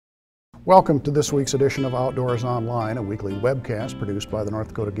Welcome to this week's edition of Outdoors Online, a weekly webcast produced by the North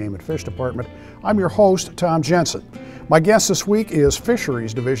Dakota Game and Fish Department. I'm your host, Tom Jensen. My guest this week is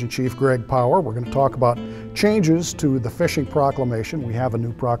Fisheries Division Chief Greg Power. We're going to talk about changes to the fishing proclamation. We have a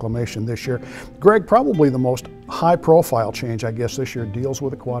new proclamation this year. Greg, probably the most high-profile change, I guess, this year deals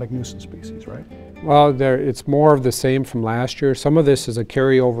with aquatic nuisance species, right? Well, it's more of the same from last year. Some of this is a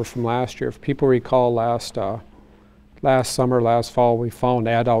carryover from last year. If people recall, last summer, last fall, we found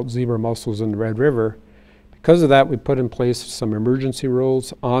adult zebra mussels in the Red River. Because of that, we put in place some emergency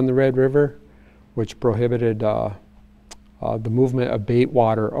rules on the Red River, which prohibited the movement of bait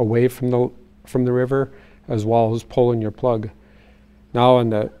water away from the river, as well as pulling your plug. Now,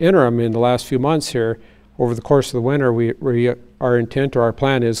 in the interim, in the last few months here, over the course of the winter, our intent or our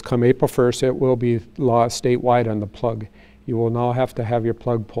plan is come April 1st, it will be law statewide on the plug. You will now have to have your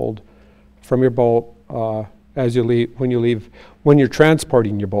plug pulled from your boat as you leave, when you're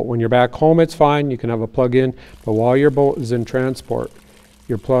transporting your boat. When you're back home, it's fine, you can have a plug in, but while your boat is in transport,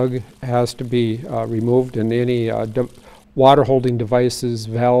 your plug has to be removed, and any water holding devices,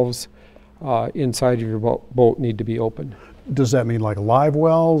 valves inside of your boat need to be open. Does that mean like live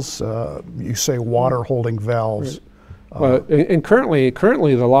wells? You say water holding valves. Right. Well, and currently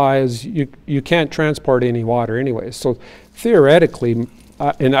the law is you can't transport any water anyway. So theoretically,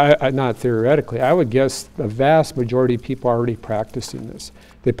 not theoretically, I would guess the vast majority of people are already practicing this.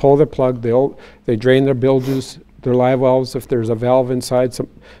 They pull their plug, they drain their bilges, their live wells. If there's a valve inside,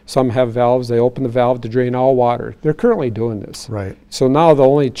 some have valves, they open the valve to drain all water. They're currently doing this. Right. So now the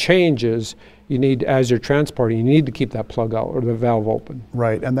only change is you need, as you're transporting, you need to keep that plug out or the valve open.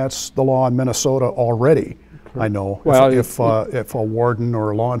 Right, and that's the law in Minnesota already. I know. Well, if a warden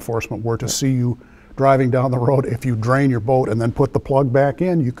or law enforcement were to see you driving down the road, if you drain your boat and then put the plug back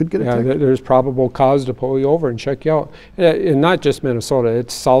in, you could get a ticket. There's probable cause to pull you over and check you out. And not just Minnesota,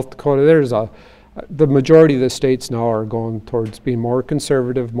 it's South Dakota. The majority of the states now are going towards being more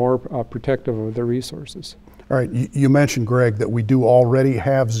conservative, more protective of their resources. All right, you mentioned, Greg, that we do already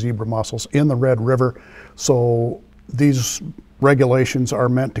have zebra mussels in the Red River, so these regulations are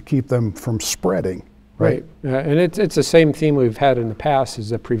meant to keep them from spreading. Right. And it's the same theme we've had in the past, is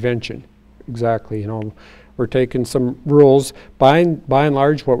the prevention. Exactly. You know, we're taking some rules. By and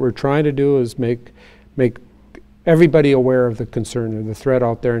large, what we're trying to do is make everybody aware of the concern or the threat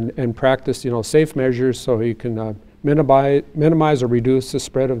out there, and practice, safe measures so you can minimize or reduce the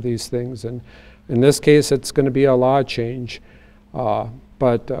spread of these things. And in this case, it's going to be a law change. And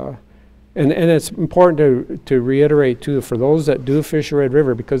it's important to reiterate too, for those that do fish the Red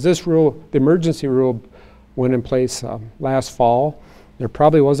River, because this rule, the emergency rule, went in place last fall. There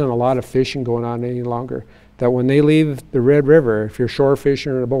probably wasn't a lot of fishing going on any longer. That when they leave the Red River, if you're shore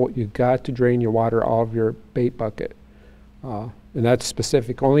fishing in a boat, you've got to drain your water out of your bait bucket. And that's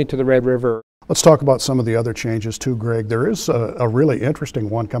specific only to the Red River. Let's talk about some of the other changes too, Greg. There is a really interesting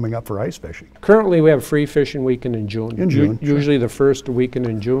one coming up for ice fishing. Currently, we have free fishing weekend in June. Usually sure. The first weekend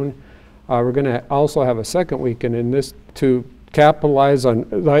in June. We're going to also have a second weekend in this to capitalize on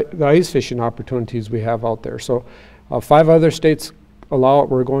the ice fishing opportunities we have out there. So 5 other states allow it.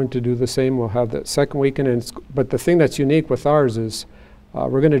 We're going to do the same. We'll have that second weekend. But the thing that's unique with ours is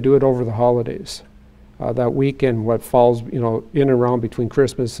we're going to do it over the holidays. That weekend, what falls in and around between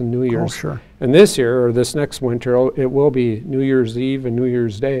Christmas and New Year's. Oh, sure. And this year, or this next winter, it will be New Year's Eve and New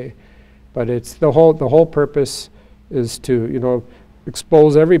Year's Day. But it's the whole purpose is to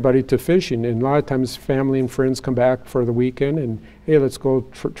expose everybody to fishing. And a lot of times family and friends come back for the weekend and, hey, let's go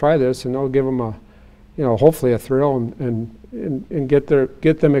try this, and they'll give them hopefully a thrill and get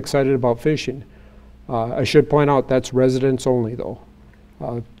them excited about fishing. I should point out that's residents only though.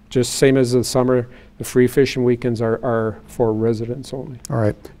 Just same as the summer, the free fishing weekends are for residents only. All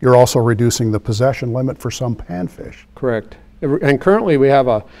right. You're also reducing the possession limit for some panfish. Correct. And currently we have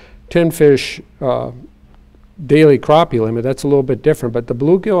a 10 fish daily crappie limit. That's a little bit different, but the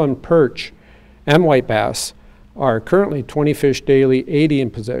bluegill and perch and white bass are currently 20 fish daily, 80 in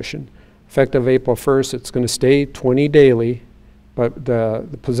possession. Effective April 1st, it's going to stay 20 daily, but the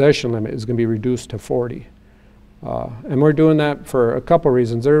possession limit is going to be reduced to 40. And we're doing that for a couple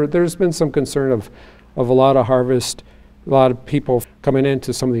reasons. There's been some concern of a lot of harvest, a lot of people coming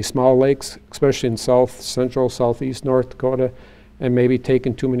into some of these small lakes, especially in central, southeast North Dakota, and maybe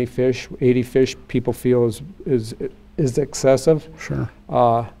taking too many fish. 80 fish people feel is excessive. Sure.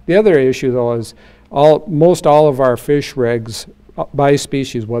 The other issue though is most all of our fish regs by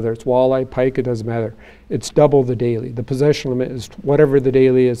species, whether it's walleye, pike, it doesn't matter. It's double the daily. The possession limit is whatever the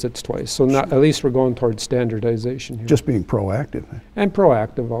daily is, it's twice. So at least we're going towards standardization here. Just being proactive. And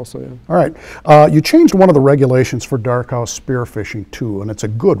proactive also, yeah. All right. You changed one of the regulations for dark house spearfishing too, and it's a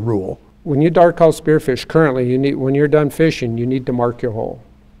good rule. when you dark house spearfish currently, when you're done fishing, you need to mark your hole.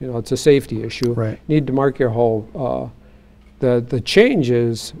 You know, it's a safety issue. Right. You need to mark your hole. The change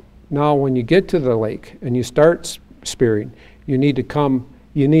is now when you get to the lake and you start spearing, you need to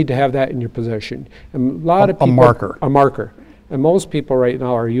have that in your possession. And a lot of people, a marker. And most people right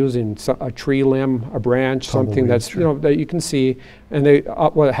now are using a tree limb, a branch, something that's, you know, that you can see. And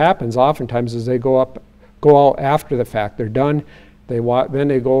what happens oftentimes is they go out after the fact. They're done. Then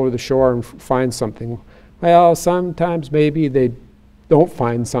they go over the shore and find something. Well, sometimes maybe they don't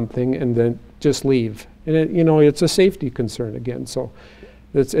find something and then just leave. And you know, it's a safety concern again. So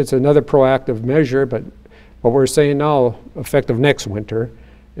it's another proactive measure. But what we're saying now, effective next winter,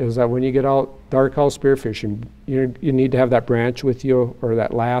 is that when you get out dark house spearfishing, you need to have that branch with you, or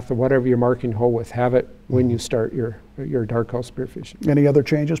that lath, or whatever you're marking hole with. Have it when you start your dark house spearfishing. Any other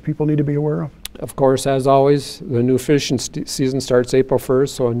changes people need to be aware of? Of course, as always, the new fishing season starts April 1st,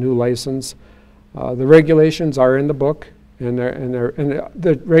 so a new license. The regulations are in the book, and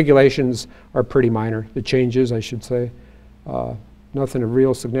the regulations are pretty minor. The changes, I should say, nothing of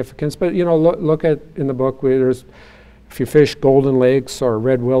real significance. But you know, look at in the book. If you fish Golden Lakes or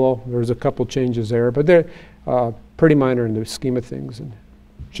Red Willow, there's a couple changes there, but they're pretty minor in the scheme of things, and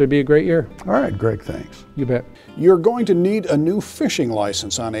should be a great year. All right, Greg, thanks. You bet. You're going to need a new fishing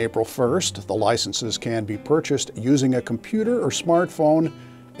license on April 1st. The licenses can be purchased using a computer or smartphone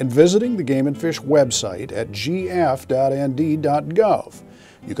and visiting the Game and Fish website at gf.nd.gov.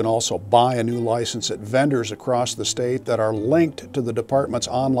 You can also buy a new license at vendors across the state that are linked to the department's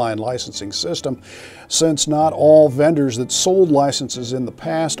online licensing system. Since not all vendors that sold licenses in the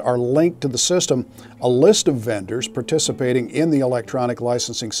past are linked to the system, a list of vendors participating in the electronic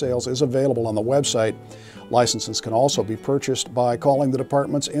licensing sales is available on the website. Licenses can also be purchased by calling the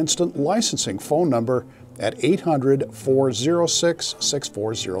department's instant licensing phone number at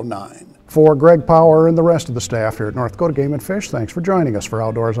 800-406-6409. For Greg Power and the rest of the staff here at North Dakota Game and Fish, thanks for joining us for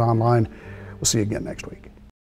Outdoors Online. We'll see you again next week.